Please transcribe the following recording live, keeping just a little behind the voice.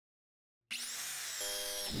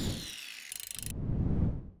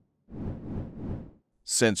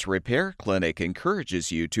Since Repair Clinic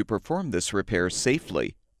encourages you to perform this repair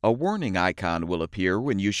safely, a warning icon will appear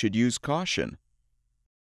when you should use caution.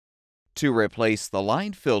 To replace the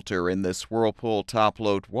line filter in this Whirlpool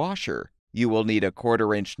top-load washer, you will need a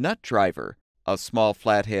 1/4-inch nut driver, a small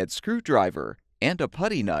flathead screwdriver, and a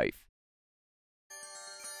putty knife.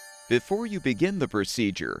 Before you begin the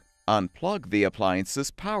procedure, unplug the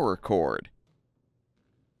appliance's power cord.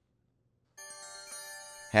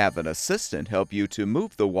 Have an assistant help you to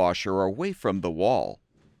move the washer away from the wall.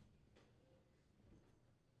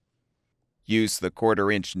 Use the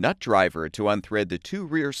 1/4-inch nut driver to unthread the 2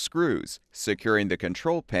 rear screws, securing the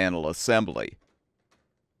control panel assembly.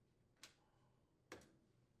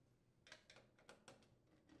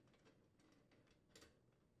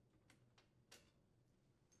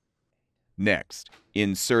 Next,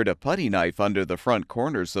 insert a putty knife under the front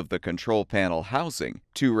corners of the control panel housing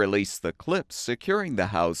to release the clips securing the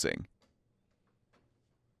housing.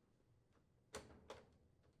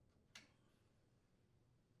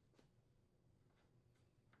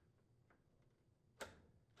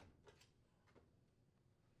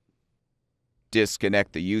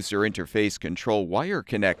 Disconnect the user interface control wire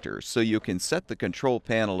connector so you can set the control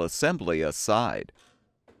panel assembly aside.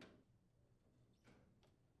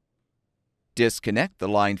 Disconnect the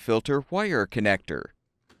line filter wire connector.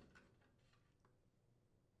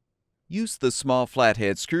 Use the small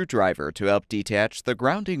flathead screwdriver to help detach the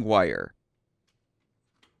grounding wire.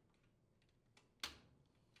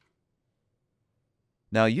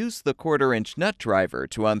 Now use the 1/4-inch nut driver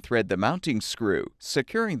to unthread the mounting screw,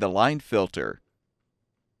 securing the line filter.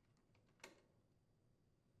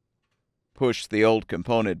 Push the old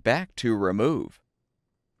component back to remove.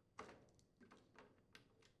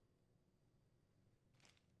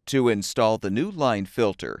 To install the new line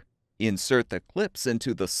filter, insert the clips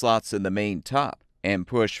into the slots in the main top and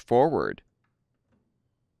push forward.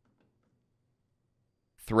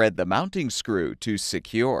 Thread the mounting screw to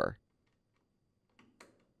secure.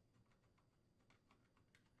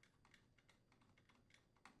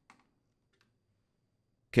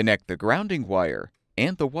 Connect the grounding wire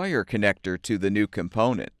and the wire connector to the new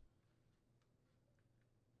component.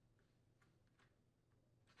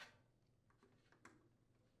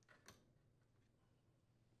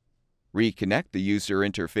 Reconnect the user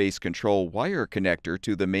interface control wire connector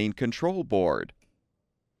to the main control board.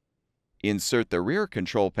 Insert the rear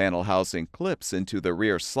control panel housing clips into the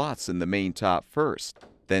rear slots in the main top first,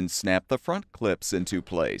 then snap the front clips into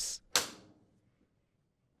place.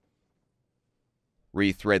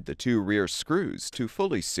 Rethread the 2 rear screws to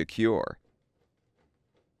fully secure.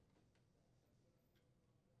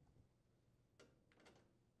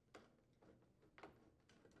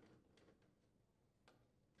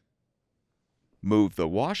 Move the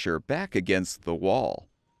washer back against the wall.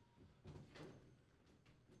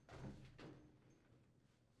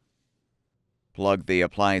 Plug the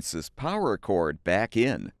appliance's power cord back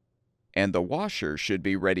in, and the washer should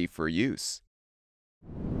be ready for use.